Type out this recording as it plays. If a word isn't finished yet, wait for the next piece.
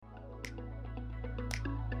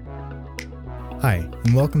Hi,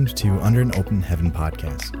 and welcome to Under an Open Heaven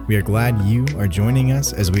podcast. We are glad you are joining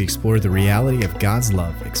us as we explore the reality of God's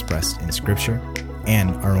love expressed in Scripture and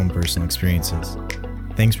our own personal experiences.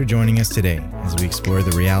 Thanks for joining us today as we explore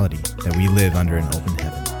the reality that we live under an open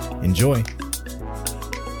heaven. Enjoy!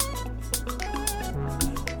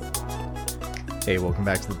 Hey, welcome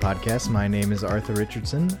back to the podcast. My name is Arthur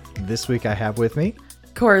Richardson. This week I have with me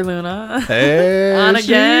Corey Luna. Hey, on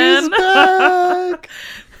again. She's back.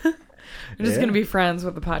 We're just gonna be friends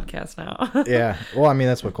with the podcast now. Yeah. Well, I mean,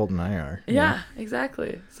 that's what Colt and I are. Yeah,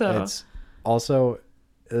 exactly. So it's also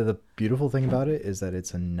the beautiful thing about it is that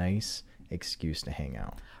it's a nice excuse to hang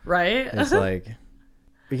out. Right? It's like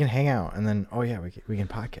we can hang out and then we can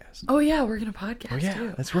podcast. Oh yeah, we're gonna podcast. Oh yeah,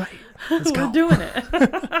 too. that's right. Let's go. We're doing it.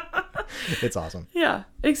 It's awesome. Yeah,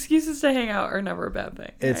 excuses to hang out are never a bad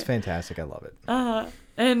thing. It's right? fantastic. I love it.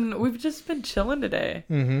 And we've just been chilling today.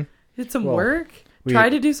 Mm-hmm. Did some work. We Try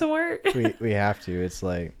to do some work. we have to. It's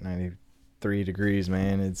like 93 degrees,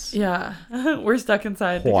 man. It's we're stuck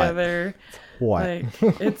inside together. What? Like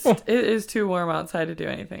it is too warm outside to do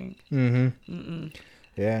anything. Mm-hmm.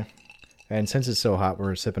 Yeah. And since it's so hot,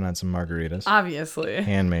 we're sipping on some margaritas. Obviously.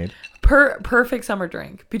 Handmade. Perfect summer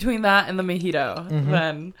drink. Between that and the mojito,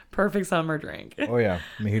 then perfect summer drink. Oh yeah,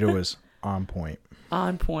 mojito was on point.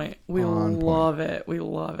 On point. We love it. We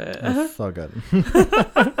love it. It's so good.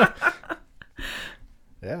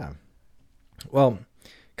 Yeah. Well,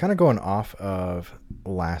 kind of going off of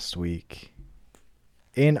last week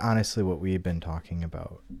and honestly what we've been talking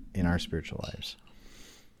about in our spiritual lives.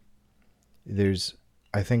 There's,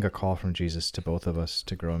 I think, a call from Jesus to both of us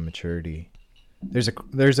to grow in maturity. There's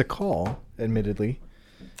a call, admittedly,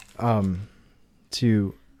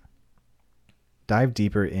 to dive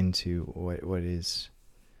deeper into what is,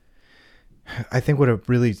 I think what it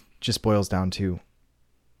really just boils down to,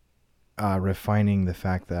 refining the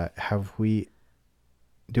fact that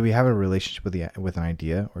do we have a relationship with an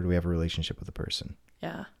idea, or do we have a relationship with a person?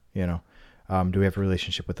 Yeah. You know, do we have a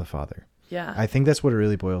relationship with the Father? Yeah. I think that's what it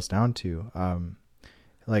really boils down to.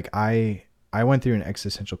 Like I went through an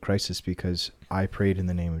existential crisis because I prayed in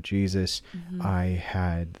the name of Jesus. Mm-hmm. I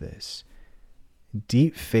had this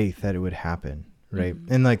deep faith that it would happen. Right.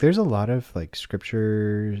 Mm-hmm. And like, there's a lot of like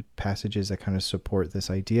scripture passages that kind of support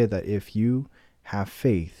this idea that if you have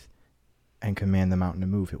faith and command the mountain to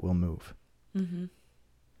move, it will move. Mm-hmm.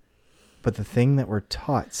 But the thing that we're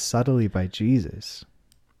taught subtly by Jesus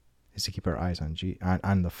is to keep our eyes on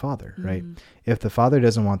the Father, mm-hmm. right? If the Father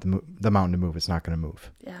doesn't want the mountain to move, it's not going to move.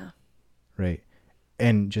 Yeah. Right.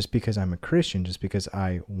 And just because I'm a Christian, just because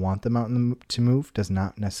I want the mountain to move, does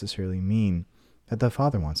not necessarily mean that the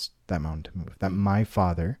Father wants that mountain to move. That my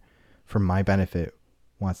Father, for my benefit,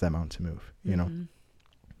 wants that mountain to move. You know,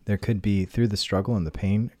 there could be, through the struggle and the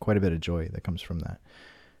pain, quite a bit of joy that comes from that.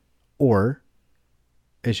 Or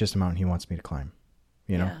it's just a mountain he wants me to climb,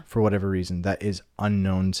 you know, for whatever reason that is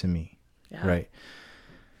unknown to me. Yeah. Right.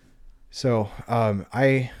 So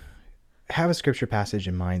I have a scripture passage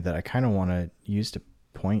in mind that I kind of want to use to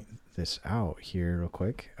point this out here real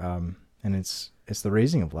quick. And it's the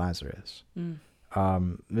raising of Lazarus.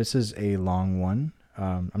 This is a long one.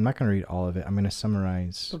 I'm not going to read all of it. I'm going to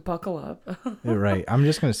summarize. But buckle up. Right. I'm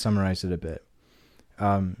just going to summarize it a bit.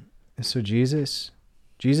 So Jesus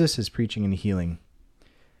is preaching and healing,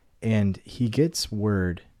 and he gets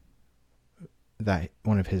word that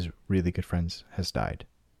one of his really good friends has died.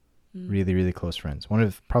 Really, really close friends. One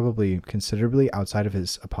of probably considerably outside of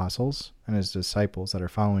his apostles and his disciples that are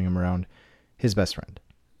following him around, his best friend.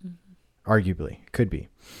 Arguably, could be.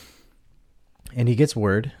 And he gets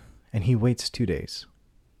word, and he waits 2 days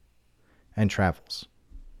and travels.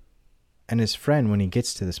 And his friend, when he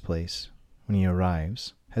gets to this place, when he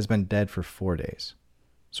arrives, has been dead for 4 days.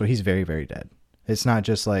 So he's very, very dead. It's not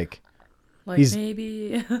just like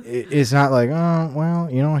maybe. It's not like, oh, well,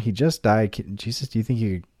 you know, he just died. Jesus, do you think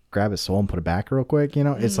you could grab his soul and put it back real quick? You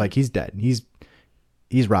know, it's like he's dead.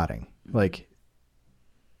 He's rotting. Like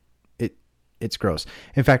it's gross.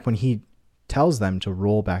 In fact, when he tells them to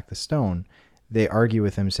roll back the stone, they argue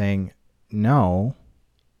with him saying, no,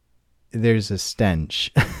 there's a stench.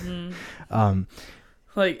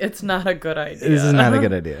 Like, it's not a good idea. This is not a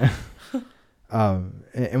good idea.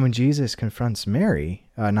 And when Jesus confronts Mary,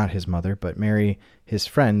 not his mother, but Mary, his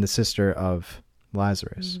friend, the sister of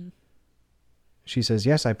Lazarus, she says,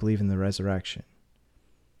 yes, I believe in the resurrection.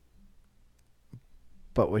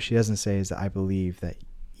 But what she doesn't say is that I believe that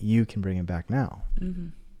you can bring him back now,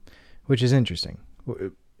 which is interesting.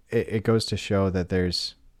 It goes to show that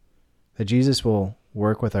that Jesus will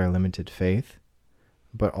work with our limited faith,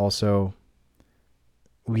 but also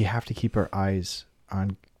we have to keep our eyes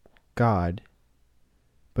on God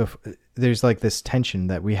there's like this tension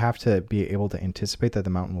that we have to be able to anticipate that the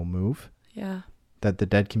mountain will move, Yeah. that the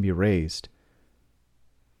dead can be raised,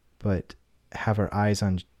 but have our eyes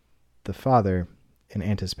on the Father in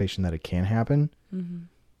anticipation that it can happen, Mm-hmm.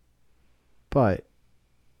 but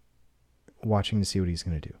watching to see what he's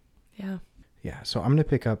going to do. Yeah. Yeah, so I'm going to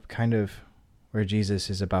pick up kind of where Jesus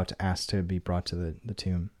is about to ask to be brought to the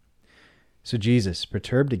tomb. So Jesus,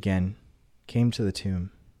 perturbed again, came to the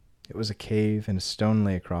tomb. It was a cave, and a stone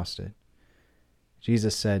lay across it.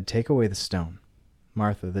 Jesus said, "Take away the stone."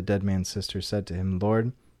 Martha, the dead man's sister, said to him,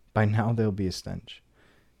 "Lord, by now there'll be a stench.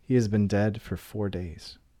 He has been dead for 4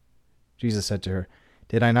 days." Jesus said to her,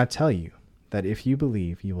 "Did I not tell you that if you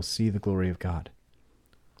believe, you will see the glory of God?"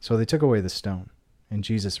 So they took away the stone, and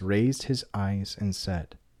Jesus raised his eyes and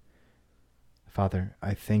said, "Father,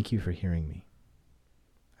 I thank you for hearing me.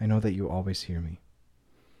 I know that you always hear me.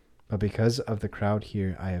 But because of the crowd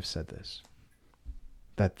here, I have said this,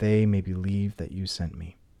 that they may believe that you sent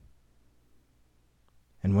me."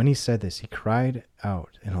 And when he said this, he cried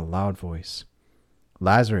out in a loud voice,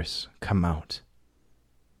 "Lazarus, come out."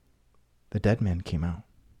 The dead man came out,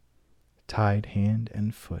 tied hand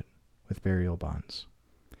and foot with burial bonds,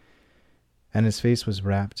 and his face was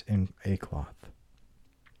wrapped in a cloth.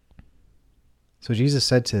 So Jesus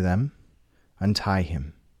said to them, "Untie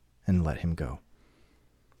him and let him go."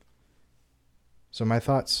 So my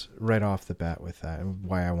thoughts right off the bat with that, and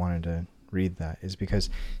why I wanted to read that, is because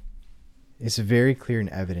it's very clear and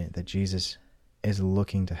evident that Jesus is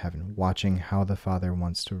looking to heaven, watching how his Father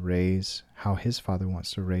wants to raise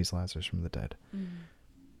Lazarus from the dead. Mm-hmm.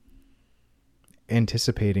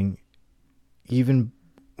 Anticipating, even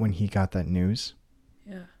when he got that news,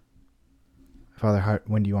 Yeah. "Father,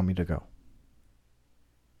 when do you want me to go?"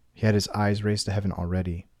 He had his eyes raised to heaven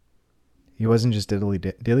already. He wasn't just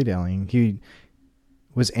dilly-dallying. He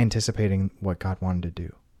was anticipating what God wanted to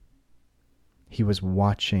do. He was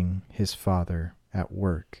watching his Father at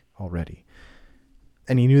work already.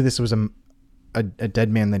 And he knew this was a dead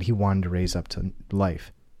man that he wanted to raise up to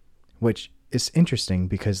life, which is interesting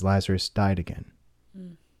because Lazarus died again.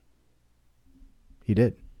 Mm. He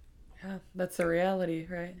did. Yeah. That's the reality,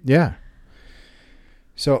 right? Yeah.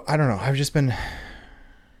 So I don't know. I've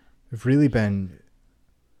really been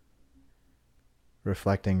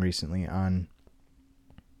reflecting recently on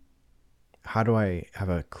how do I have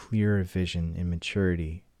a clearer vision and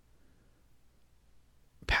maturity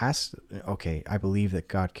past, okay, I believe that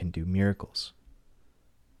God can do miracles.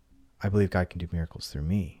 I believe God can do miracles through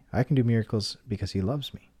me. I can do miracles because he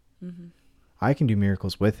loves me. Mm-hmm. I can do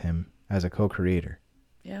miracles with him as a co-creator.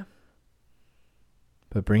 Yeah.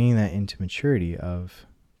 But bringing that into maturity of,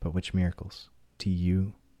 but which miracles do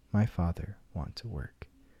you, my Father, want to work?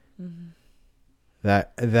 Mm-hmm.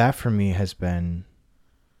 That for me has been,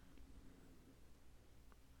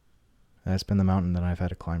 that's been the mountain that I've had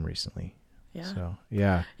to climb recently. Yeah. So,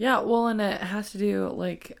 yeah. Yeah, well, and it has to do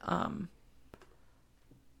like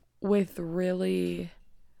with really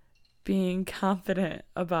being confident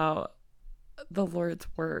about the Lord's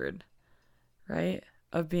word, right?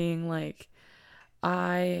 Of being like,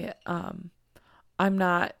 I'm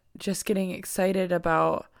not just getting excited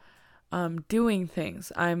about doing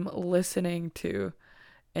things. I'm listening to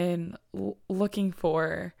and looking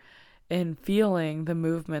for and feeling the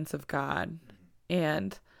movements of God,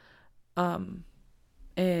 and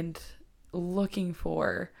looking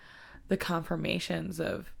for the confirmations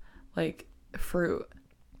of like fruit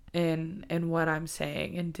in what I'm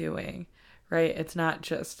saying and doing, right? It's not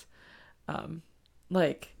just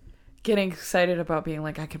like getting excited about being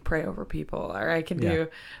like, I can pray over people or I can do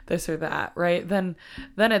this or that, right? Then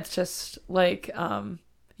it's just like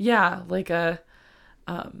like a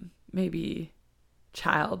maybe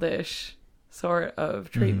childish sort of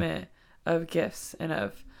treatment of gifts and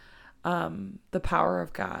of the power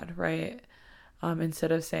of God, right?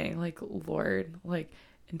 Instead of saying like, Lord, like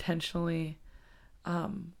intentionally,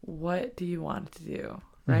 what do you want to do,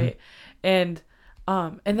 right? And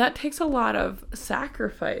that takes a lot of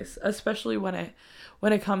sacrifice, especially when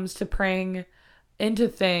it comes to praying into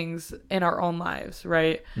things in our own lives,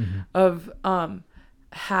 right? Of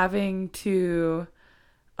having to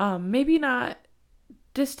maybe not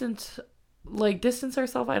distance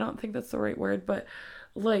ourselves. I don't think that's the right word, but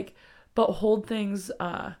hold things.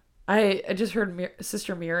 I just heard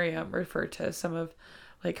Sister Miriam refer to some of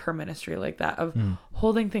like her ministry like that of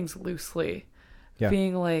holding things loosely. Yeah.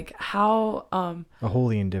 Being like, how a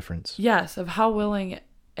holy indifference. Yes, of how willing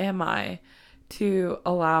am I to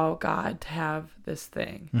allow God to have this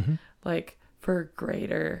thing, like for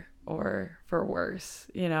greater or for worse,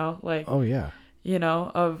 like, oh yeah,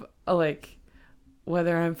 of like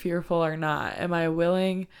whether I'm fearful or not? Am I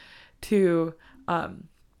willing to,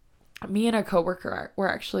 me and a coworker were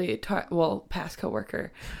actually, past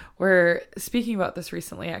coworker, we're speaking about this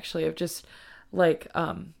recently, actually, of just like,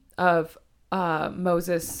 of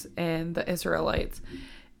Moses and the Israelites,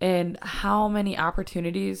 and how many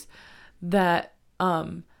opportunities that,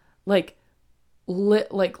 like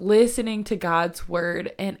listening to God's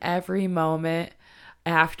word in every moment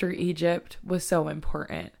after Egypt was so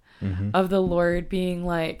important. Of the Lord being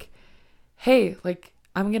like, hey, like,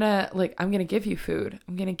 I'm gonna give you food.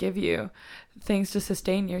 I'm gonna give you things to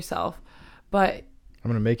sustain yourself. But I'm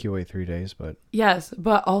going to make you wait 3 days, but yes,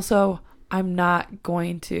 but also I'm not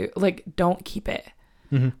going to, like, don't keep it.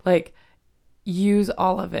 Mhm. Like, use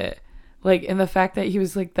all of it. Like, in the fact that he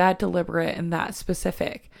was like that deliberate and that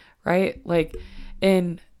specific, right? Like,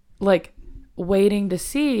 in like waiting to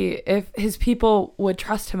see if his people would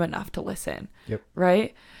trust him enough to listen. Yep.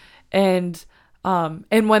 Right. And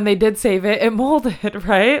when they did save it, it molded,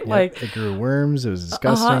 right? Yep. Like, it grew worms. It was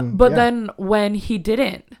disgusting. But Yeah. then when he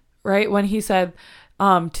didn't, right? When he said,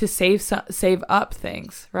 to save up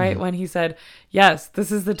things, right? When he said, yes,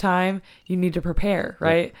 this is the time you need to prepare,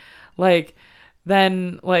 right? Yep. Like,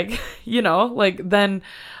 then, like, you know, like, then,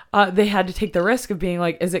 they had to take the risk of being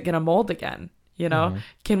like, is it going to mold again? You know,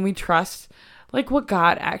 can we trust like what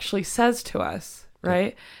God actually says to us,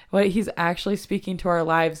 right? What he's actually speaking to our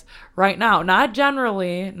lives right now, not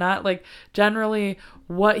generally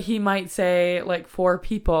what he might say, like, for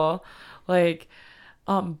people, like,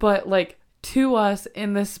 but like to us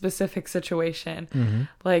in this specific situation,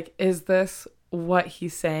 like, is this what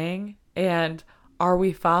he's saying? And are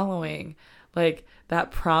we following like that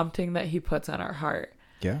prompting that he puts on our heart?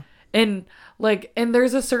 Yeah. And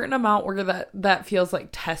there's a certain amount where that feels like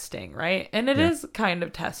testing, right? And it is kind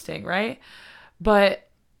of testing, right? But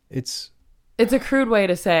it's a crude way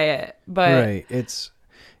to say it, but right.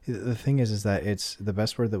 The thing is that it's the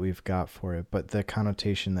best word that we've got for it, but the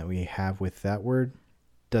connotation that we have with that word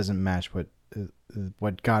doesn't match what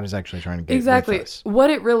God is actually trying to get exactly with us. What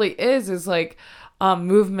it really is like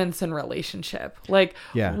movements in relationship. Like,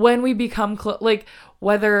 when we become like,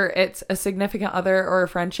 whether it's a significant other or a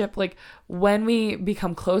friendship, like, when we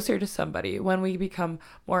become closer to somebody, when we become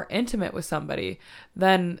more intimate with somebody,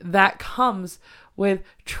 then that comes with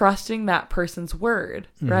trusting that person's word,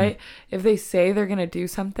 right? If they say they're going to do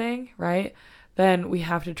something, right, then we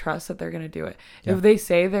have to trust that they're going to do it. Yeah. If they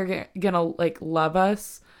say they're going to like love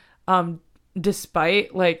us,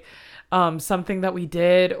 despite like, something that we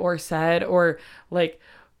did or said, or like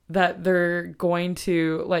that they're going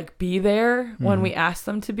to like be there when we ask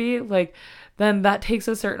them to be, like, then that takes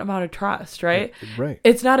a certain amount of trust, right? Right.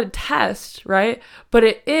 It's not a test, right? But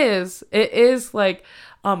it is like,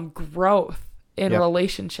 growth in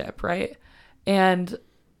relationship, right? And,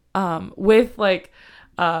 with like,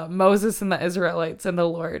 Moses and the Israelites and the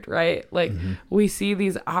Lord, right? Like, we see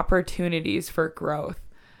these opportunities for growth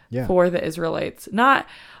for the Israelites, not,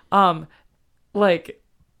 again,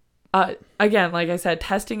 like I said,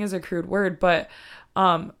 testing is a crude word, but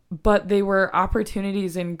they were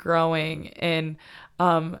opportunities in growing and,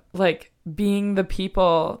 like, being the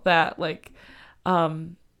people that, like,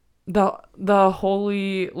 the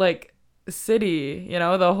holy, like, city, you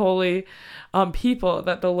know, the holy, people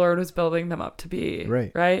that the Lord was building them up to be.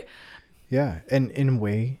 Right. Yeah. And in a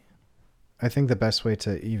way, I think the best way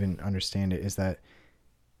to even understand it is that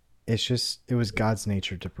it was God's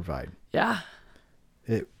nature to provide. Yeah.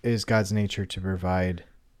 It is God's nature to provide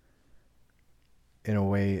in a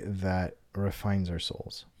way that refines our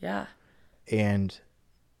souls. Yeah. And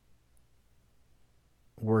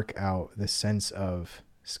work out the sense of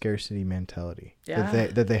scarcity mentality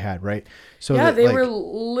that they had, right? So they were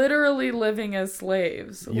literally living as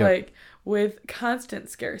slaves, like, with constant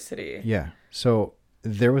scarcity. Yeah. So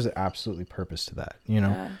there was absolutely purpose to that, you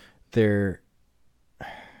know.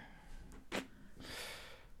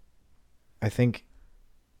 I think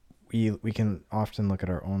we can often look at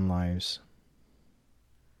our own lives.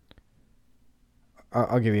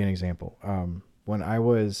 I'll give you an example. When I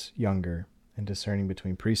was younger and discerning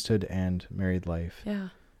between priesthood and married life, in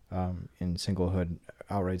singlehood,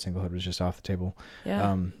 outright singlehood was just off the table.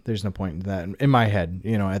 There's no point in that in my head,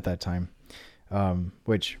 you know, at that time.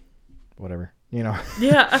 Which, whatever, you know.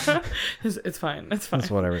 It's fine. It's fine. It's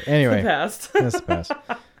whatever. Anyway, it's the past. That's the past.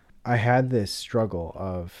 I had this struggle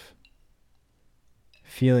of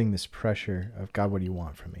feeling this pressure of, God, what do you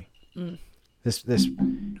want from me? This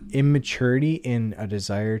immaturity in a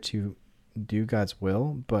desire to do God's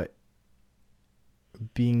will, but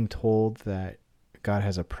being told that God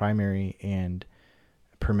has a primary and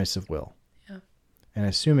permissive will. And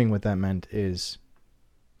assuming what that meant is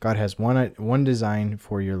God has one design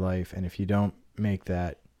for your life, and if you don't make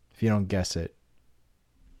that, if you don't guess it,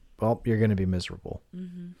 well, you're going to be miserable.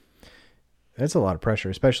 Mm-hmm. That's a lot of pressure,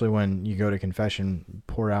 especially when you go to confession,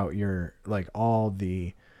 pour out your, like, all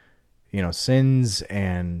the, sins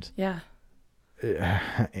and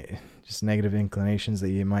just negative inclinations that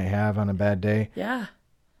you might have on a bad day. Yeah.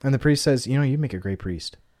 And the priest says, you make a great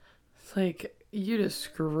priest. It's like, you just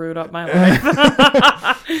screwed up my life.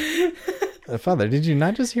 Father, did you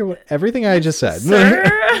not just hear everything I just said? Sir?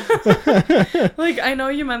 Like, I know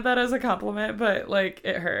you meant that as a compliment, but, like,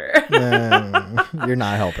 it hurt. You're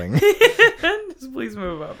not helping. Just please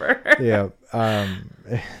move over. Yeah.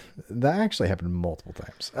 That actually happened multiple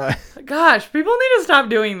times. Gosh, people need to stop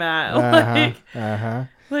doing that.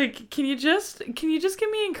 Like, can you just give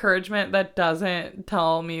me encouragement that doesn't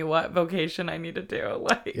tell me what vocation I need to do?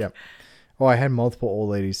 Like, yep. Well, I had multiple old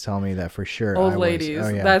ladies tell me that for sure. Old ladies,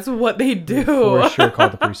 that's what they do. For sure,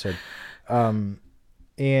 called the priesthood.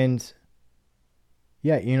 And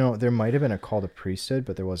yeah, there might have been a call to priesthood,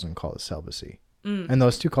 but there wasn't a call to celibacy. And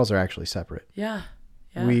those two calls are actually separate. Yeah.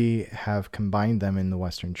 We have combined them in the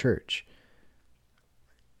Western Church.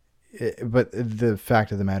 But the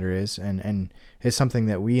fact of the matter is, and it's something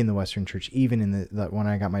that we in the Western Church, even in when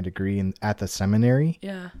I got my degree at the seminary,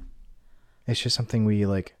 it's just something we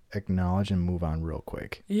like acknowledge and move on real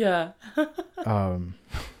quick. Yeah.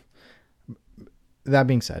 That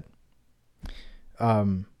being said, I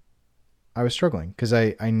was struggling because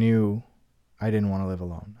I knew I didn't want to live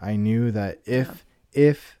alone. I knew that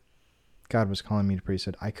if God was calling me to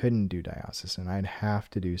priesthood, I couldn't do diocesan. I'd have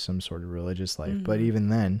to do some sort of religious life. Mm-hmm. But even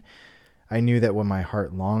then, I knew that what my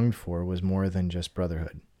heart longed for was more than just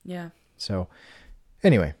brotherhood. Yeah. So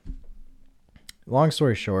anyway, long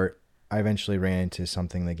story short, I eventually ran into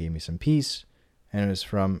something that gave me some peace. And it was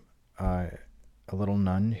from a little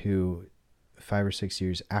nun who 5 or 6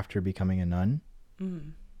 years after becoming a nun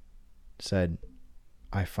said,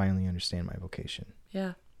 I finally understand my vocation.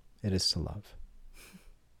 Yeah. It is to love.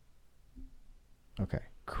 Okay,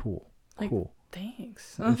 cool.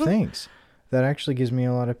 Thanks. Thanks. That actually gives me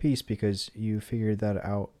a lot of peace because you figured that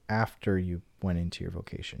out after you went into your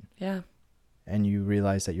vocation. Yeah. And you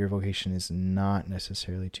realize that your vocation is not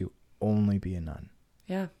necessarily to only be a nun.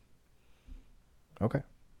 Yeah. Okay.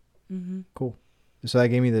 Mm-hmm. Cool. So that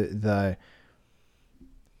gave me the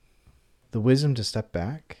wisdom to step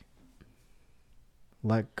back,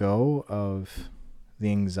 let go of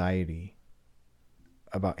the anxiety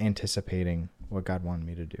about anticipating what God wanted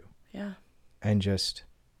me to do. Yeah. And just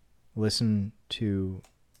listen to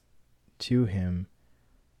him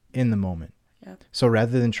in the moment. Yeah. So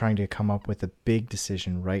rather than trying to come up with a big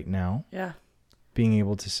decision right now, being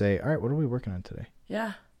able to say, all right, what are we working on today?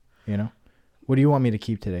 Yeah. What do you want me to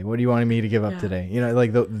keep today? What do you want me to give up today?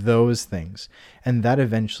 Like those things. And that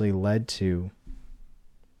eventually led to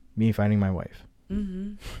me finding my wife.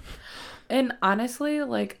 Mm-hmm. And honestly,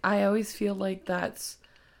 like, I always feel like that's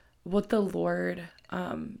what the Lord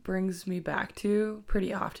brings me back to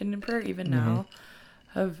pretty often in prayer, even now,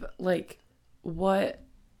 of like what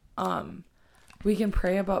we can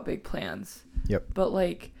pray about big plans. Yep. But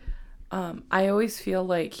like I always feel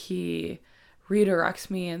like he redirects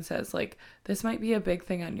me and says like, this might be a big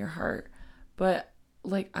thing on your heart, but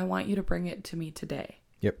like I want you to bring it to me today.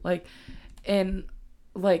 Yep. Like, and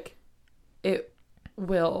like it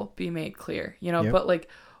will be made clear, but like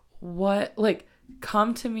what, like,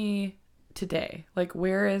 come to me today. Like,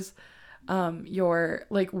 where is your,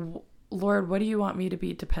 like, Lord, what do you want me to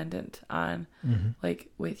be dependent on, like,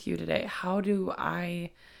 with you today? How do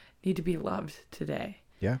I need to be loved today?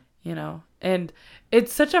 Yeah. And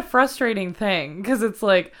it's such a frustrating thing because it's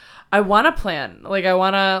like, I want to plan, like, I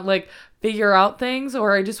want to, like, figure out things,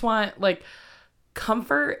 or I just want, like,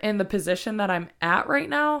 comfort in the position that I'm at right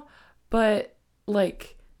now. But,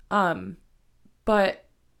 like, but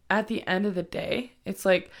at the end of the day, it's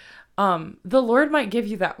like, the Lord might give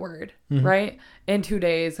you that word, right? In 2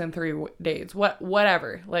 days and 3 days,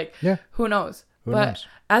 whatever, like, who knows? Who knows?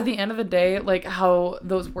 At the end of the day, like, how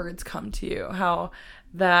those words come to you, how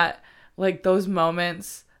that, like, those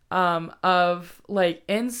moments, of like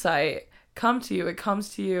insight come to you. It comes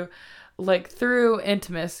to you like through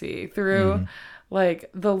intimacy, through like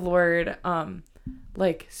the Lord,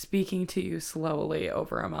 like speaking to you slowly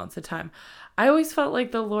over amounts of time. I always felt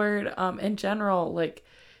like the Lord, in general, like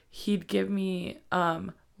he'd give me,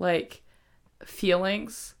 like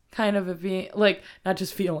feelings, kind of being like, not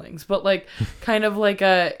just feelings, but like kind of like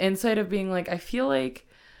a insight of being like, I feel like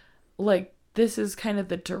this is kind of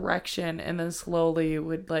the direction, and then slowly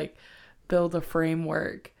would like build a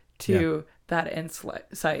framework to that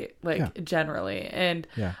insight, like Yeah. generally, and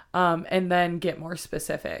Yeah. and then get more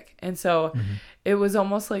specific. And so Mm-hmm. it was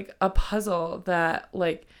almost like a puzzle that,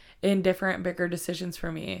 like, in different bigger decisions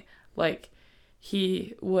for me, like,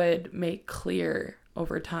 he would make clear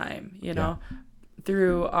over time, you know,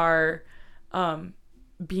 through our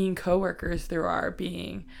being coworkers, through our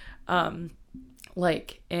being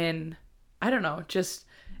like in, I don't know, just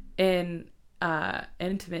in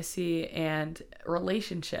intimacy and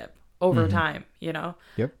relationship over time, you know.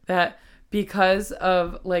 Yep. That because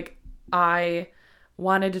of, like, I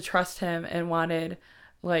wanted to trust him and wanted,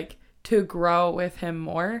 like, to grow with him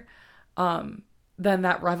more, then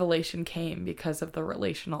that revelation came because of the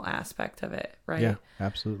relational aspect of it, right? Yeah,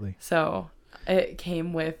 absolutely. So it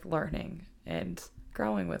came with learning and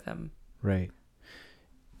growing with him. Right.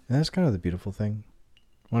 And that's kind of the beautiful thing.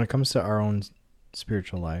 When it comes to our own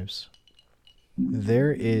spiritual lives,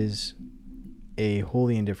 there is a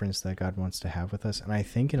holy indifference that God wants to have with us. And I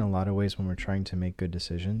think in a lot of ways when we're trying to make good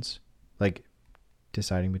decisions, like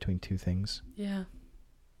deciding between two things, Yeah.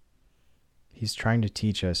 he's trying to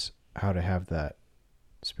teach us how to have that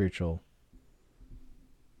spiritual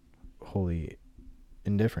holy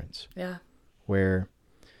indifference Yeah. where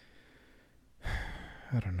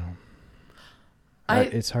I don't know.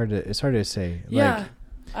 It's hard to say. Yeah.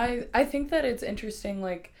 I think that it's interesting.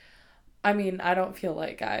 Like, I mean, I don't feel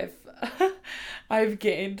like I've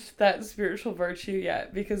gained that spiritual virtue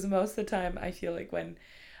yet, because most of the time I feel like when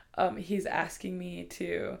he's asking me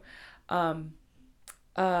to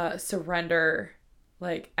surrender,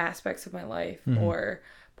 like, aspects of my life or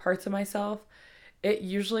parts of myself, it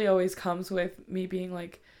usually always comes with me being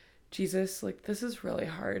like, Jesus, like, this is really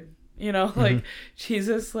hard. You know, like,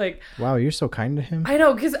 Jesus, like... Wow, you're so kind to him. I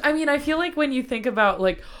know, because, I mean, I feel like when you think about,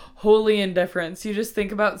 like, holy indifference, you just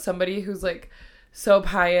think about somebody who's, like, so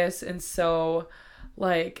pious and so,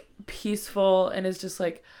 like, peaceful and is just,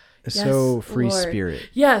 like... Yes, so free Lord. spirit.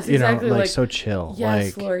 Yes, exactly. You know, like so chill.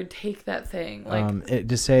 Yes, like, Lord, take that thing. Like,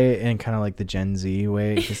 to say it in kind of like the Gen Z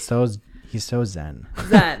way, he's so zen.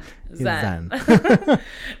 Zen. He's Zen.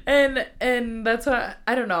 and that's what,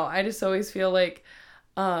 I don't know. I just always feel like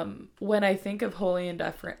when I think of holy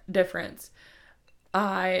indifference,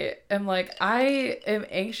 I am like, I am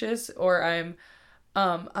anxious, or I'm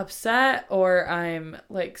upset, or I'm,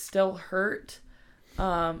 like, still hurt,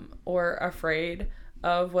 or afraid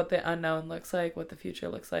of what the unknown looks like, what the future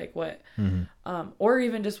looks like, what or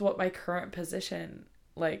even just what my current position,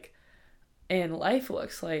 like, in life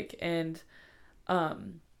looks like. And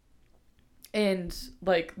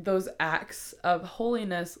like, those acts of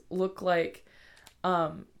holiness look like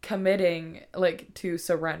committing, like, to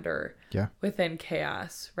surrender within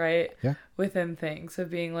chaos, right? Yeah. Within things of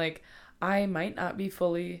being like, I might not be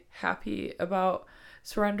fully happy about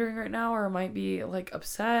surrendering right now, or might be, like,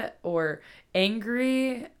 upset or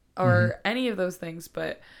angry or any of those things,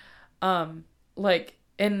 but like,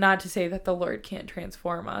 and not to say that the Lord can't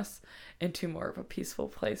transform us into more of a peaceful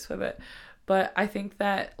place with it, but I think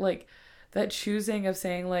that, like, that choosing of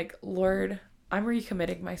saying, like, Lord, I'm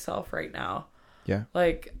recommitting myself right now. Yeah.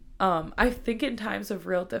 Like, I think in times of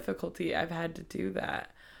real difficulty, I've had to do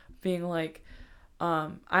that, being like,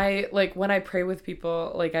 I, like, when I pray with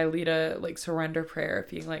people, like, I lead a, like, surrender prayer,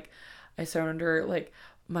 being like, I surrender, like,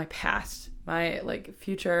 my past, my, like,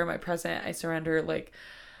 future, my present. I surrender, like,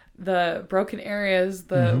 the broken areas,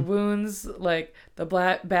 the wounds, like, the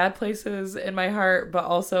bad places in my heart, but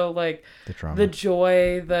also, like, the trauma, the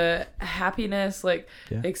joy, the happiness, like,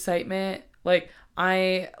 excitement. Like,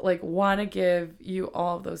 I, like, want to give you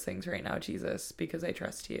all of those things right now, Jesus, because I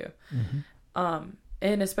trust you.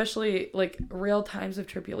 And especially, like, real times of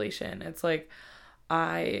tribulation, it's like,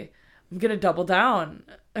 I'm going to double down,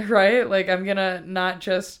 right? Like, I'm going to not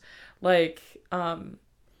just, like,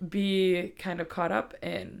 be kind of caught up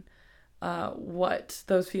in what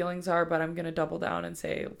those feelings are, but I'm going to double down and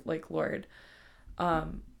say, like, Lord,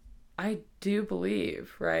 I do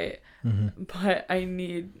believe, right? But I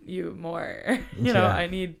need you more, you know, I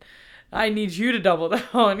need you to double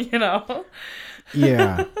down, you know?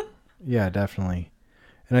 Yeah, definitely.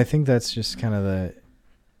 And I think that's just kind of the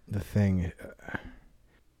thing.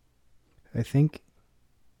 I think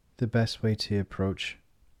the best way to approach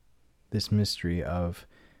this mystery of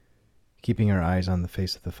keeping our eyes on the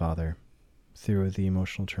face of the Father through the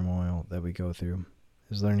emotional turmoil that we go through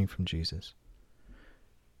is learning from Jesus.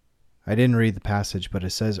 I didn't read the passage, but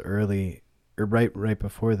it says right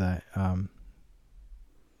before that,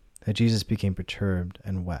 that Jesus became perturbed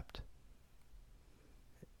and wept.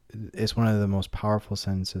 It's one of the most powerful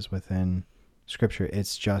sentences within Scripture.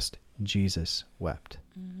 It's just Jesus wept.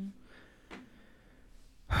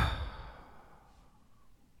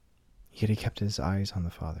 yet he kept his eyes on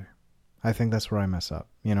the Father. I think that's where I mess up,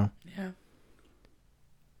 you know? Yeah.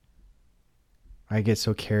 I get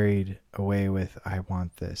so carried away with, I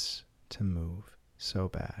want this to move so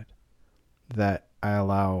bad, that I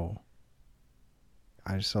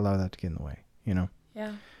just allow that to get in the way, you know?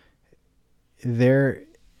 Yeah.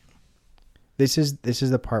 This is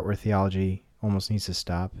the part where theology almost needs to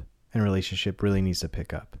stop and relationship really needs to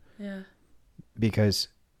pick up. Yeah. Because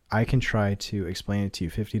I can try to explain it to you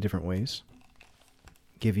 50 different ways,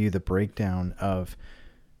 give you the breakdown of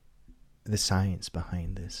the science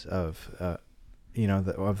behind this, of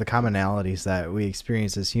of the commonalities that we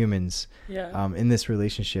experience as humans, in this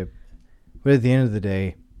relationship. But at the end of the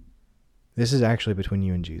day, this is actually between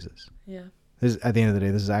you and Jesus. Yeah. At the end of the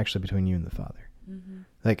day, this is actually between you and the Father. Mm-hmm.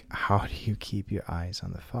 Like, how do you keep your eyes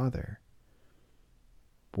on the Father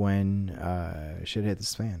when shit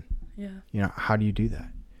hits the fan? Yeah. How do you do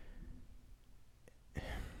that?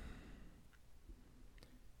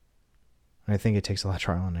 I think it takes a lot of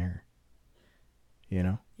trial and error.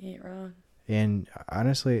 You ain't wrong. And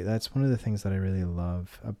honestly, that's one of the things that I really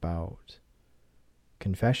love about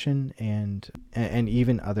confession and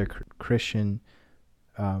even other Christian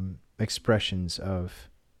expressions of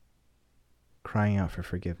crying out for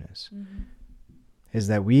forgiveness, mm-hmm. is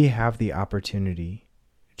that we have the opportunity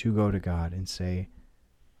to go to God and say,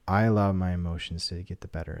 I allow my emotions to get the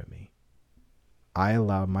better of me. I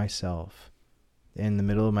allow myself in the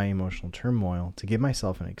middle of my emotional turmoil to give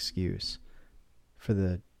myself an excuse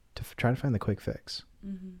to try to find the quick fix.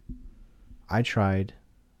 Mm-hmm. I tried,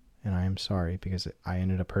 and I am sorry because I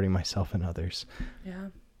ended up hurting myself and others. Yeah.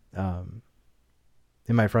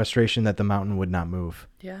 In my frustration that the mountain would not move.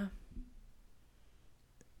 Yeah.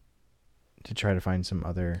 To try to find some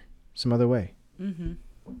other way. Mm-hmm.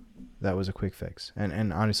 That was a quick fix.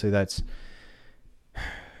 And honestly, that's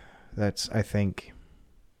I think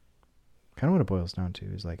kind of what it boils down to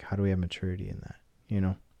is like, how do we have maturity in that,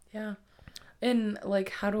 Yeah. And like,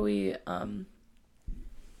 how do we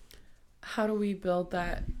build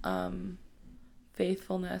that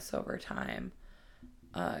faithfulness over time?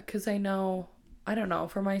 'Cause I don't know,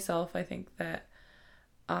 for myself, I think that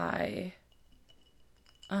I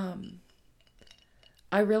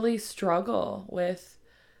really struggle with,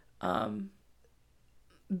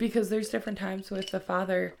 because there's different times with the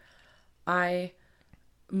Father, I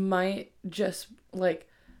might just like,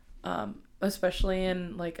 especially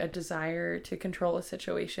in like a desire to control a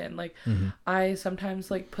situation, like mm-hmm. I sometimes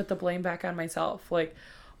like put the blame back on myself, like,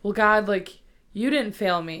 well, God, like, you didn't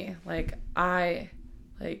fail me, like I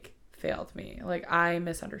like failed me, like I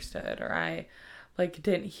misunderstood, or I like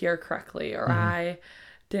didn't hear correctly, or mm-hmm. I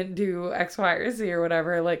didn't do X, Y, or Z, or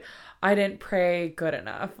whatever, like I didn't pray good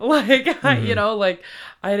enough, like mm-hmm. like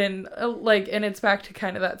I didn't like, and it's back to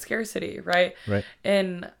kind of that scarcity, right?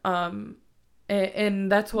 And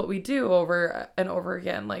that's what we do over and over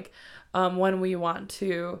again, like when we want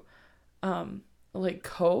to like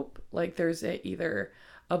cope, like there's either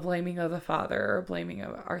a blaming of the Father or blaming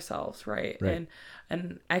of ourselves, right? And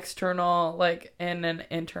an external, like, and an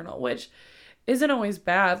internal, which isn't always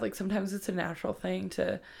bad. Like sometimes it's a natural thing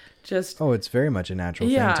to just... Oh, it's very much a natural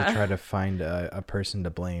thing to try to find a person to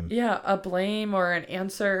blame. Yeah, a blame or an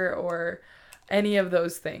answer or any of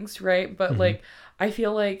those things, right? But mm-hmm. like, I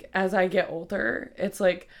feel like as I get older, it's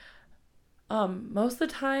like most of the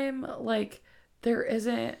time, like there's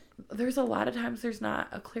a lot of times there's not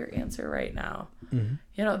a clear answer right now.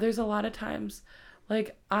 Mm-hmm. There's a lot of times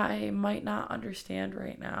like I might not understand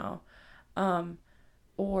right now.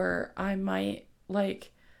 Or I might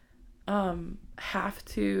like have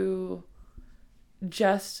to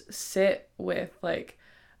just sit with like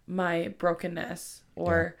my brokenness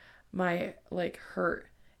or my like hurt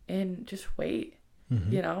and just wait,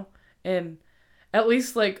 mm-hmm. And at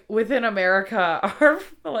least like within America, our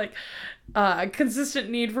like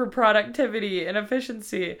consistent need for productivity and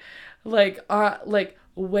efficiency, like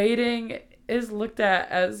waiting is looked at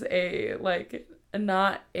as a like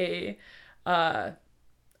not a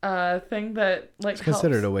thing that like it's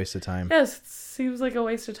considered a waste of time. Yes, it seems like a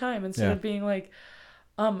waste of time instead of being like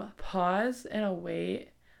pause and a wait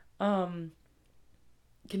can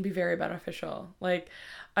be very beneficial. Like,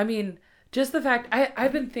 I mean, just the fact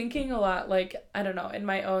I've been thinking a lot, like, I don't know, in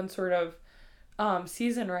my own sort of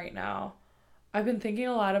season right now, I've been thinking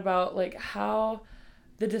a lot about like how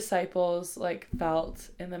the disciples like felt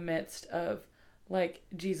in the midst of like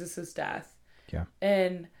Jesus's death. Yeah.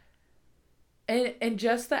 And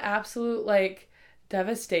just the absolute like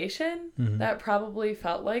devastation that probably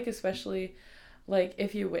felt like, especially like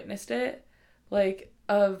if you witnessed it, like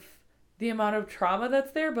of the amount of trauma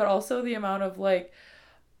that's there, but also the amount of like,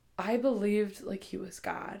 I believed like he was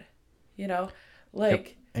God. you know,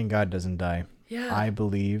 like, And God doesn't die. yeah, I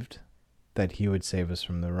believed that he would save us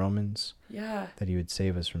from the Romans, yeah, that he would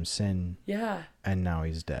save us from sin, yeah, and now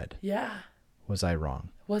he's dead. yeah. Was I wrong?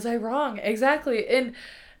 Was I wrong? Exactly. And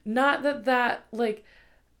not that like,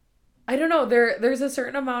 I don't know, there's a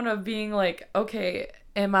certain amount of being like, okay,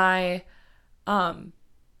 um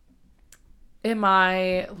am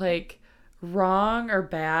I like wrong or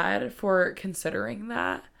bad for considering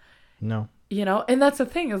that? No. You know? And that's the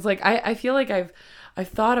thing is like I feel like I've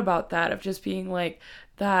thought about that, of just being like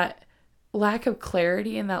that lack of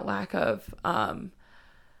clarity and that lack of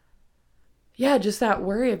yeah, just that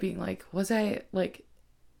worry of being like, was I like,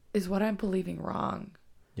 is what I'm believing wrong?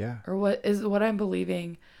 Yeah. Or what I'm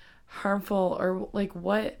believing harmful? Or like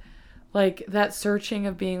what, like that searching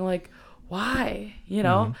of being like, why? You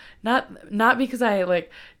know, not because I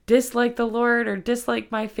like dislike the Lord or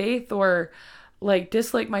dislike my faith or like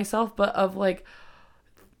dislike myself, but of like,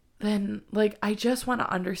 then like I just want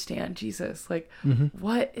to understand Jesus. Like,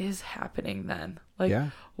 what is happening then?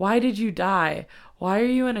 Like, why did you die? Why are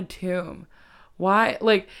you in a tomb? Why,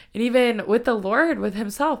 like, and even with the Lord, with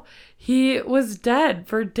himself, he was dead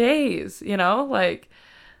for days, you know, like,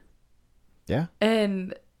 yeah.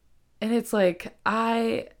 And it's like,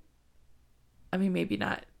 I mean, maybe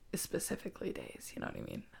not specifically days, you know what I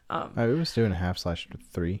mean? It was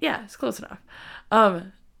 2.5/3. Yeah, it's close enough.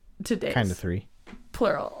 To days. Kind of 3.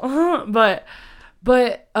 Plural. but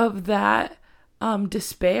of that,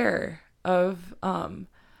 despair of,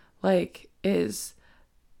 like, is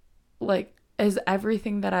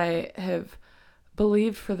everything that I have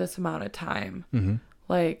believed for this amount of time,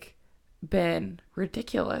 like, been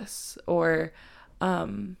ridiculous or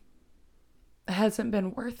hasn't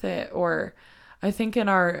been worth it? Or I think in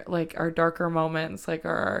our darker moments, like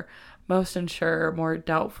our most unsure, more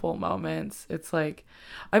doubtful moments, it's like,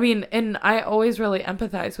 I mean, and I always really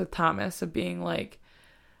empathize with Thomas of being like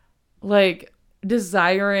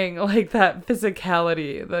desiring like that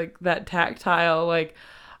physicality, like that tactile, like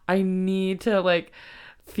I need to like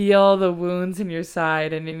feel the wounds in your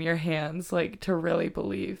side and in your hands, like to really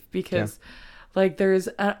believe, because like there's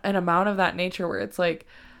an amount of that nature where it's like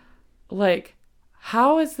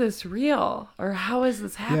how is this real, or how is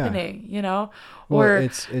this happening, you know? Well, or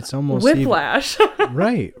it's almost whiplash. Even,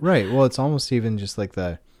 right. Well, it's almost even just like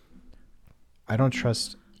I don't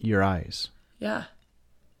trust your eyes. Yeah.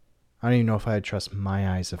 I don't even know if I'd trust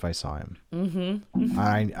my eyes if I saw him.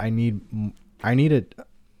 I need a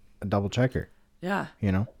double checker. Yeah.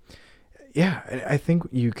 You know? Yeah, I think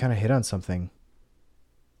you kind of hit on something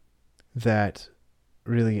that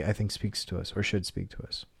really, I think, speaks to us, or should speak to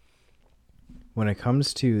us. When it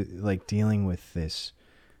comes to like dealing with this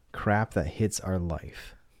crap that hits our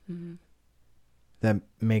life, that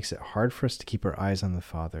makes it hard for us to keep our eyes on the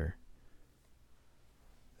Father,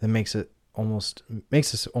 that makes us almost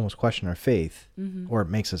question our faith, or it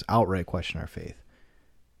makes us outright question our faith.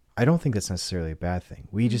 I don't think that's necessarily a bad thing.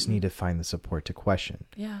 We just need to find the support to question.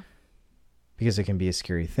 Yeah. Because it can be a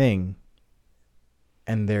scary thing,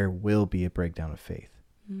 and there will be a breakdown of faith.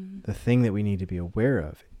 The thing that we need to be aware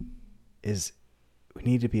of is we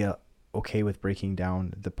need to be okay with breaking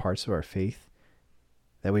down the parts of our faith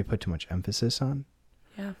that we put too much emphasis on.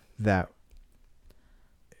 Yeah. That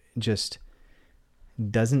just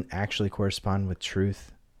doesn't actually correspond with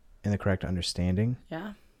truth and the correct understanding.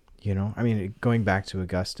 Yeah. You know, I mean, going back to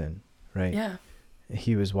Augustine, right? Yeah.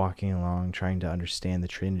 He was walking along trying to understand the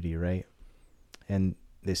Trinity, right? And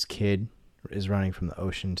this kid is running from the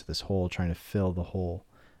ocean to this hole, trying to fill the hole.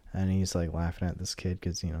 And he's like laughing at this kid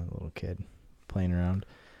because, you know, the little kid playing around.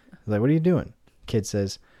 He's like, what are you doing? Kid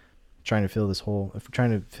says, trying to fill the hole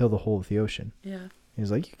with the ocean. Yeah.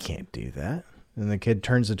 He's like, you can't do that. And the kid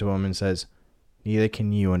turns it to him and says, neither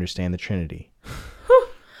can you understand the Trinity.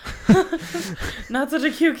 Not such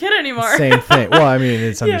a cute kid anymore. Same thing. Well, I mean,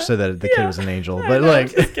 it's understood that the kid was an angel, but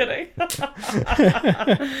like, just kidding.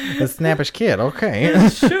 a snappish kid. Okay.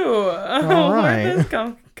 Sure. All right. Where did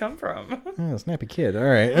this come from? Oh, snappy kid. All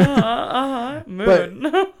right. Moon.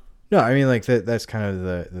 But, no, I mean, like that's kind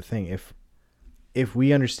of the thing. If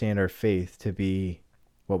we understand our faith to be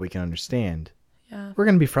what we can understand, we're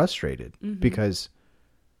going to be frustrated because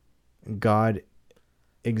God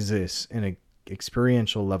exists in a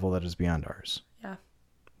experiential level that is beyond ours. Yeah.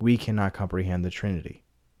 We cannot comprehend the Trinity.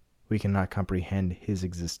 We cannot comprehend his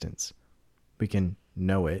existence. We can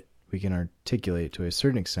know it. We can articulate it to a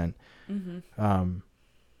certain extent.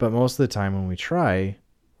 But most of the time when we try,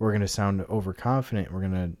 we're going to sound overconfident. We're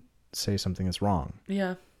going to say something that's wrong.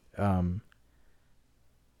 Yeah.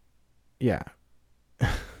 Yeah.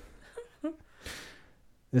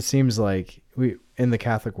 It seems like in the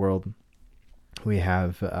Catholic world, we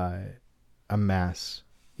have a mass,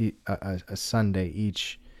 a Sunday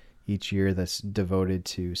each year that's devoted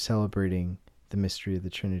to celebrating the mystery of the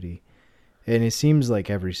Trinity. And it seems like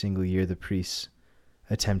every single year the priests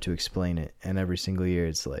attempt to explain it, and every single year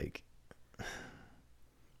it's like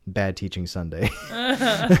bad teaching Sunday.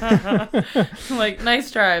 Like,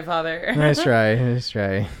 nice try, Father. Nice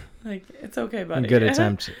try. Like, it's okay, buddy. Good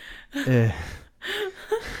attempt.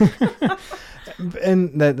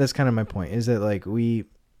 And that's kind of my point, is that like we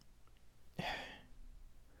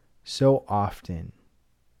so often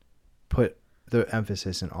put the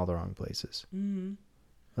emphasis in all the wrong places. Mm-hmm.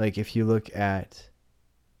 Like if you look at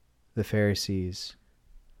the Pharisees,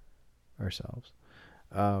 ourselves,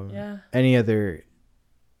 any other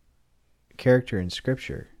character in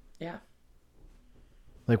Scripture,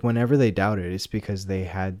 like whenever they doubted, it's because they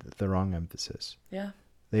had the wrong emphasis.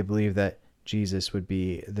 They believed that Jesus would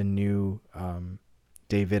be the new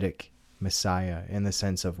Davidic Messiah in the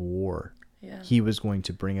sense of war. He was going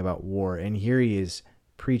to bring about war, and here he is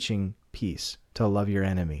preaching peace, to love your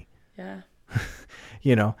enemy.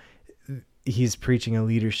 You know, he's preaching a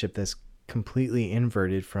leadership that's completely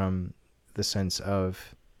inverted from the sense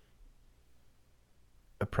of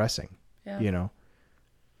oppressing, you know.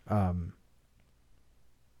 And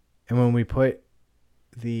when we put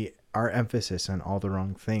our emphasis on all the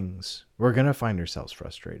wrong things, we're going to find ourselves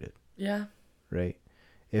frustrated. Right?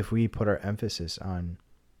 If we put our emphasis on,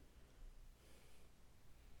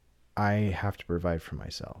 I have to provide for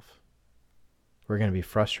myself, we're going to be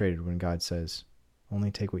frustrated when God says,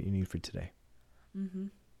 only take what you need for today. Mm-hmm.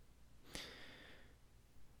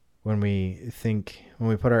 When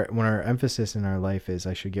our emphasis in our life is,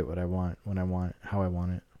 I should get what I want, when I want it, how I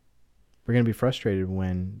want it, we're going to be frustrated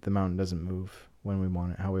when the mountain doesn't move when we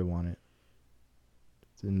want it, how we want it.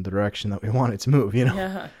 It's in the direction that we want it to move, you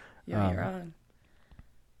know? You're wrong.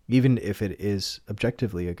 Even if it is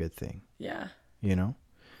objectively a good thing. You know?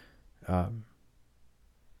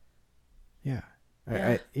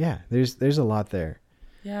 There's a lot there.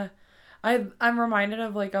 I'm reminded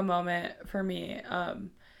of like a moment for me.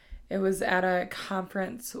 It was at a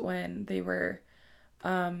conference when they were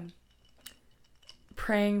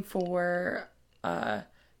praying for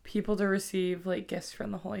people to receive like gifts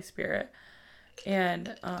from the Holy Spirit,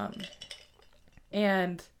 and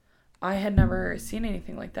I had never seen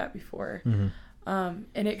anything like that before. Mm-hmm.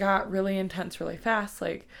 And it got really intense really fast.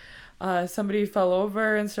 Like somebody fell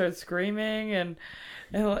over and started screaming and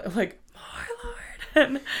like, more Lord.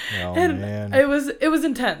 And man. it was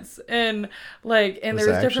intense, and like, and there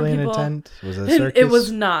was different people. Was it a circus? It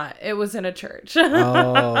was not. It was in a church.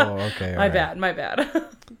 Oh, okay. My bad.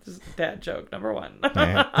 Just dad joke number 1.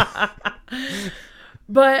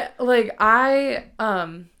 But like I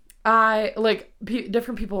like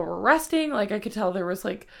different people were resting. Like I could tell there was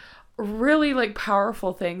like really like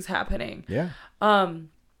powerful things happening.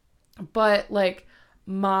 But like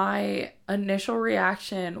my initial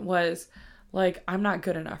reaction was like, I'm not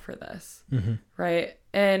good enough for this. Mm-hmm. Right.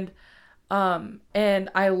 And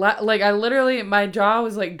I literally, my jaw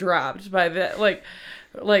was like dropped by the,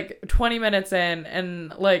 like 20 minutes in,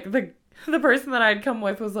 and like the person that I'd come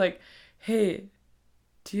with was like, hey,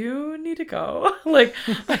 do you need to go? Like,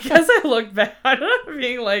 I guess I looked bad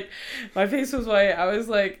being like, my face was white. I was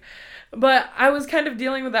like, but I was kind of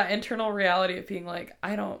dealing with that internal reality of being like,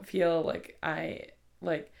 I don't feel like I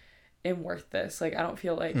like am worth this. Like, I don't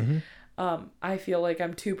feel like, mm-hmm. I feel like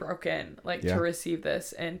I'm too broken, like to receive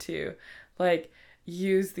this and to like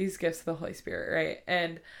use these gifts of the Holy Spirit. Right.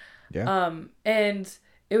 And, and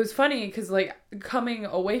it was funny because like coming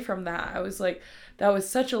away from that, I was like, that was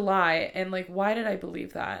such a lie. And like, why did I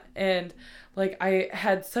believe that? And like, I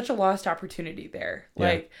had such a lost opportunity there.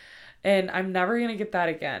 Like, and I'm never going to get that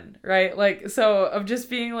again. Right. Like, so of just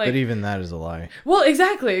being like, but even that is a lie. Well,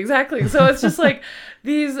 exactly. So it's just like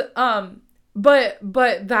these, but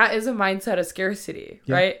that is a mindset of scarcity,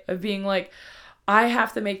 right? Of being like, I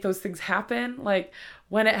have to make those things happen. Like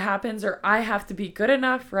when it happens, or I have to be good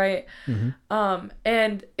enough. Right. Mm-hmm.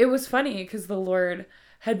 And it was funny because the Lord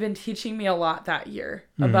had been teaching me a lot that year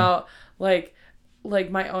about like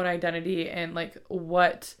my own identity and like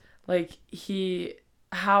what, like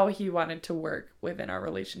how he wanted to work within our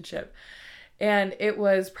relationship. And it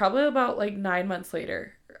was probably about like 9 months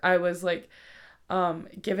later, I was like,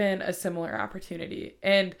 given a similar opportunity,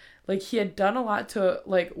 and like he had done a lot to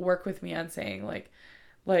like work with me on saying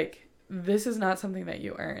like this is not something that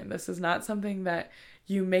you earn. This is not something that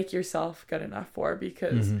you make yourself good enough for,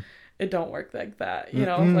 because it don't work like that. You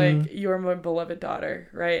know, like you're my beloved daughter.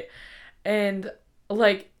 Right. And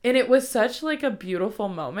like, and it was such like a beautiful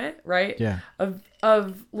moment, right?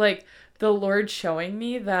 Of like the Lord showing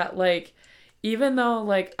me that like, even though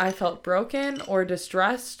like I felt broken or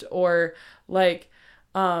distressed or like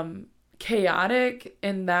chaotic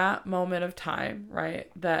in that moment of time,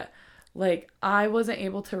 right? That like I wasn't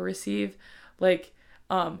able to receive like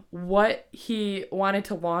what he wanted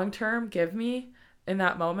to long term give me in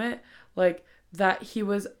that moment, like that he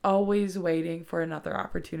was always waiting for another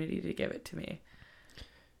opportunity to give it to me.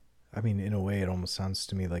 I mean, in a way, it almost sounds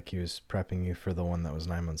to me like he was prepping you for the one that was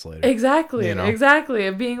 9 months later. Exactly. You know? Exactly.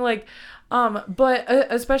 Of being like, but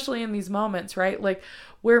especially in these moments, right? Like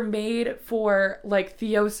we're made for like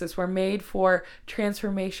theosis. We're made for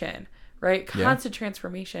transformation, right? Constant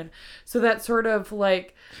transformation. So that sort of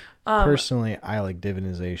like, personally, I like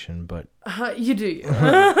divinization, but you do you.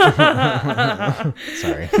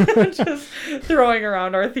 Sorry. Just throwing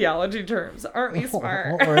around our theology terms. Aren't we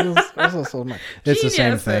smart? It's the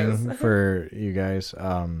same thing for you guys.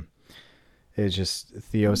 It's just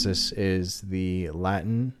theosis is the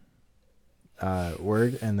Latin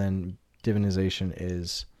word, and then divinization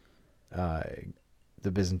is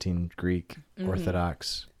the Byzantine Greek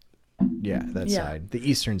Orthodox. Yeah, that side, the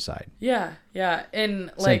Eastern side. Yeah,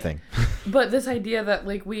 and like same thing. But this idea that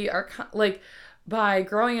like we are like by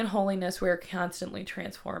growing in holiness, we're constantly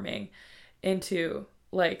transforming into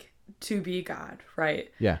like to be God, right?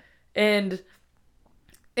 Yeah, and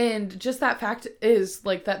just that fact is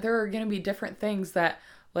like that there are going to be different things that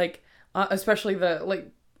like especially the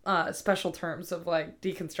like special terms of like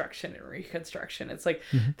deconstruction and reconstruction. It's like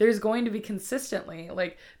there's going to be consistently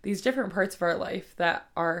like these different parts of our life that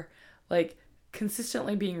are like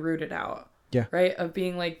consistently being rooted out. Yeah. Right. Of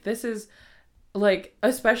being like, this is like,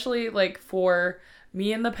 especially like for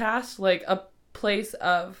me in the past, like a place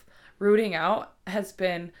of rooting out has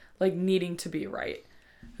been like needing to be right.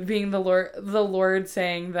 Being the Lord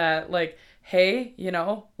saying that like, hey, you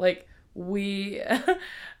know, like we,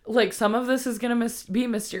 like some of this is going to be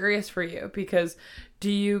mysterious for you because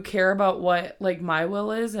do you care about what like my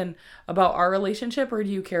will is and about our relationship, or do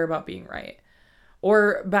you care about being right?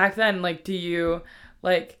 Or back then, like, do you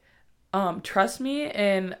like trust me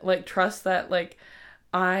and like trust that like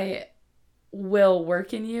I will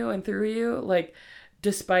work in you and through you, like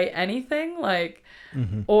despite anything, like,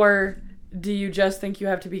 or do you just think you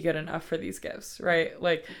have to be good enough for these gifts, right?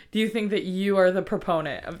 Like, do you think that you are the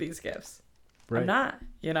proponent of these gifts? Right. I'm not,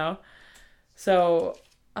 you know? So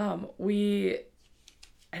I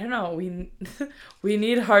don't know, we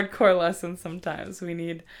need hardcore lessons sometimes. We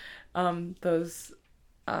need those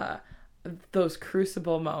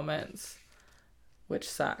crucible moments, which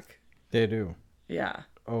suck. They do. Yeah.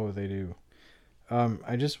 Oh, they do.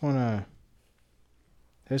 I just want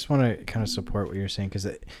to kind of support what you're saying, because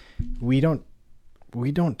we don't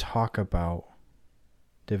talk about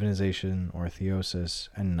divinization or theosis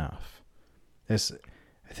enough. I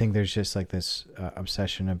think there's just like this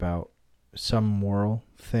obsession about some moral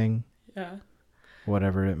thing. Yeah.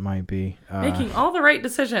 Whatever it might be. Making all the right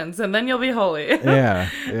decisions and then you'll be holy. Yeah.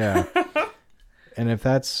 And if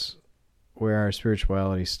that's where our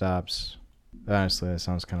spirituality stops, honestly, that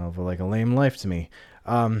sounds kind of like a lame life to me.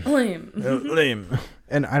 Lame.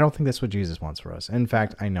 And I don't think that's what Jesus wants for us. In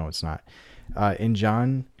fact, I know it's not. In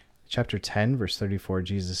John chapter 10, verse 34,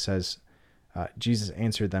 Jesus says, Jesus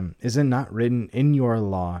answered them, "Is it not written in your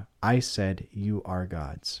law, I said you are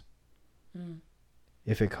gods?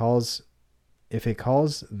 If it calls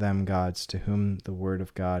them gods to whom the word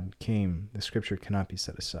of God came, the scripture cannot be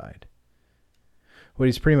set aside." What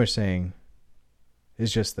he's pretty much saying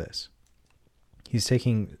is just this. He's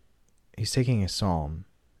taking a psalm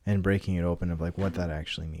and breaking it open of like what that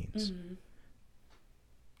actually means.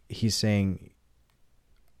 He's saying,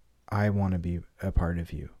 I want to be a part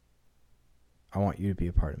of you. I want you to be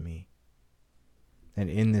a part of me. And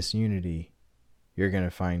in this unity, you're going to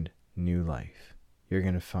find new life. You're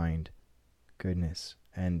going to find goodness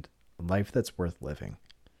and life that's worth living.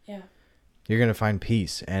 Yeah. You're going to find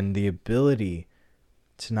peace and the ability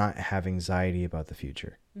to not have anxiety about the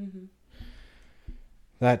future.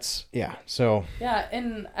 That's, yeah. So. Yeah.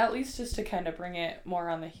 And at least just to kind of bring it more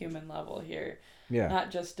on the human level here. Yeah.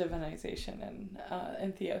 Not just divinization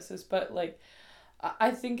and theosis, but like,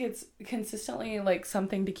 I think it's consistently like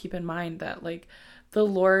something to keep in mind that like the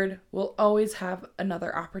Lord will always have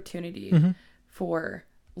another opportunity for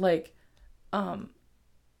like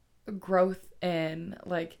growth and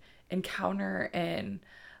like encounter and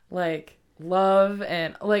like love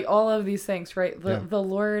and like all of these things, right? The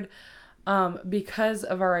Lord, because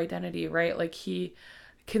of our identity, right? Like he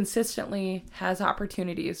consistently has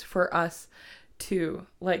opportunities for us to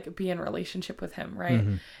like be in relationship with him, right?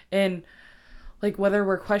 And like whether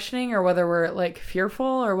we're questioning or whether we're like fearful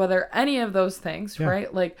or whether any of those things,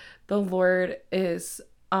 right? Like the Lord is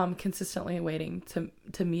consistently waiting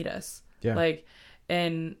to meet us. Yeah. Like,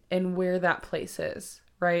 and where that place is,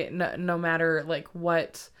 right? No matter like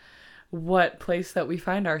what place that we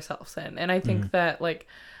find ourselves in. And I think that like,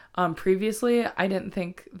 previously I didn't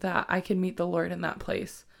think that I could meet the Lord in that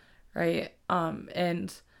place. Right.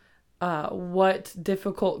 And what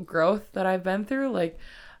difficult growth that I've been through, like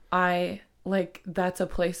that's a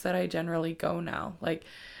place that I generally go now. Like,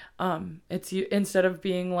 it's instead of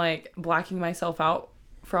being like blacking myself out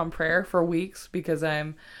from prayer for weeks because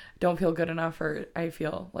don't feel good enough or I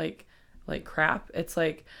feel like crap. It's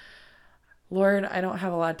like, Lord, I don't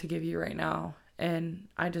have a lot to give you right now. And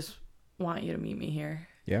I just want you to meet me here.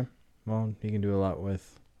 Yeah. Well, you can do a lot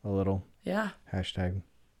with a little. Yeah. Hashtag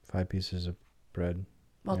 5 pieces of bread.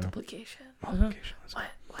 Multiplication. Multiplication.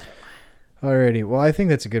 What? Alrighty. Well, I think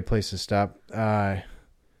that's a good place to stop.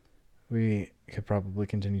 We could probably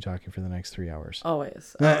continue talking for the next 3 hours.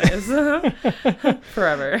 Always. Forever.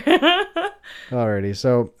 Alrighty.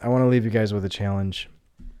 So I want to leave you guys with a challenge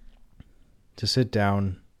to sit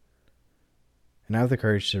down and have the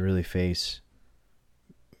courage to really face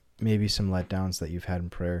maybe some letdowns that you've had in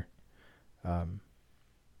prayer. What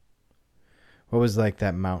was like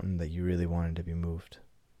that mountain that you really wanted to be moved?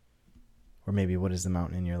 Or maybe what is the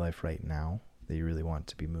mountain in your life right now that you really want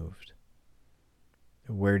to be moved?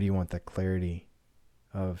 Where do you want that clarity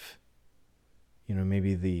of,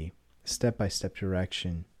 maybe the step-by-step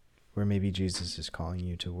direction where maybe Jesus is calling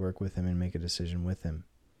you to work with him and make a decision with him?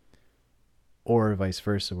 Or vice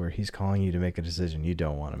versa, where he's calling you to make a decision. You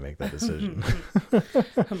don't want to make that decision.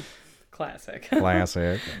 Classic.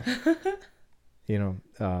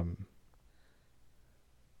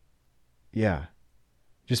 Yeah.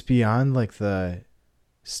 Just beyond like the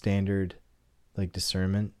standard like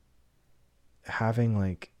discernment, having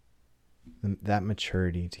like that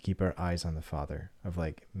maturity to keep our eyes on the Father of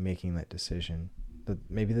like making that decision,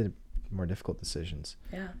 maybe the more difficult decisions.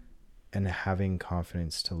 Yeah. And having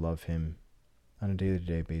confidence to love him on a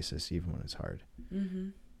day-to-day basis, even when it's hard. Mm-hmm.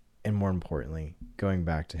 And more importantly, going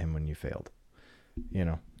back to him when you failed.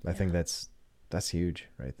 I think that's huge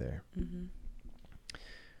right there. Mm-hmm.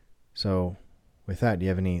 So with that, do you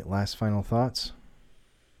have any last final thoughts?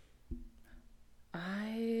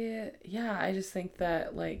 I just think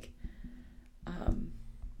that like,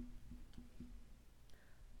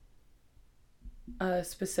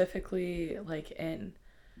 specifically like in,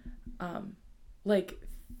 like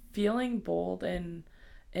feeling bold and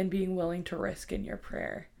being willing to risk in your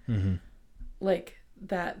prayer. Mm-hmm. Like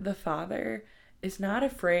that the Father is not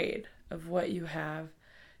afraid of what you have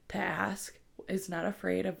to ask, is not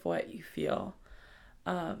afraid of what you feel.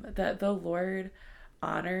 That the Lord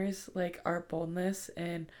honors like our boldness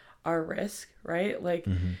and our risk, right? Like,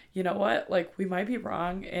 you know what? Like we might be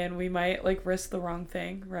wrong and we might like risk the wrong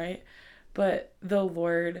thing, right? But the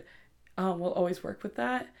Lord will always work with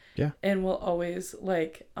that. Yeah. And will always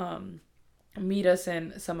like meet us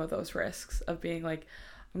in some of those risks of being like,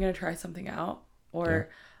 I'm going to try something out, or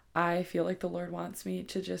I feel like the Lord wants me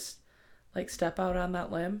to just like step out on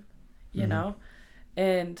that limb, you know?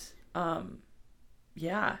 And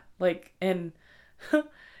like, and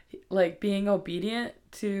like being obedient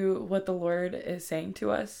to what the Lord is saying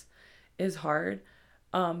to us is hard.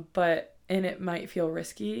 But it might feel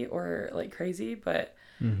risky or like crazy, but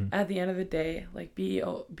at the end of the day, like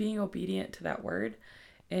being obedient to that word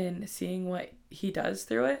and seeing what he does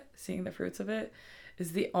through it, seeing the fruits of it,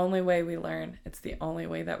 is the only way we learn. It's the only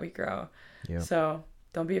way that we grow. Yep. So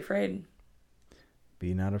don't be afraid.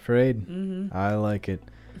 Be not afraid. Mm-hmm. I like it.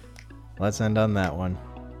 Let's end on that one.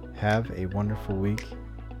 Have a wonderful week.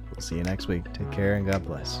 We'll see you next week. Take care and God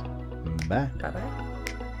bless. Bye. Bye-bye.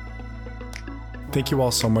 Thank you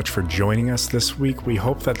all so much for joining us this week. We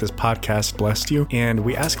hope that this podcast blessed you, and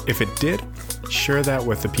we ask if it did, share that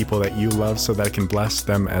with the people that you love so that it can bless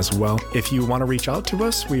them as well. If you want to reach out to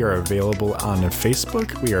us, we are available on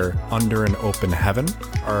Facebook. We are Under an Open Heaven.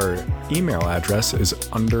 Our email address is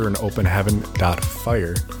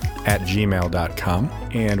underanopenheaven.fire@gmail.com,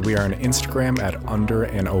 and we are on Instagram at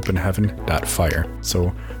underanopenheaven.fire.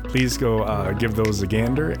 So please go give those a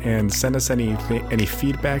gander and send us any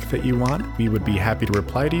feedback that you want. We would be happy to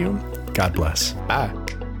reply to you. God bless. Bye.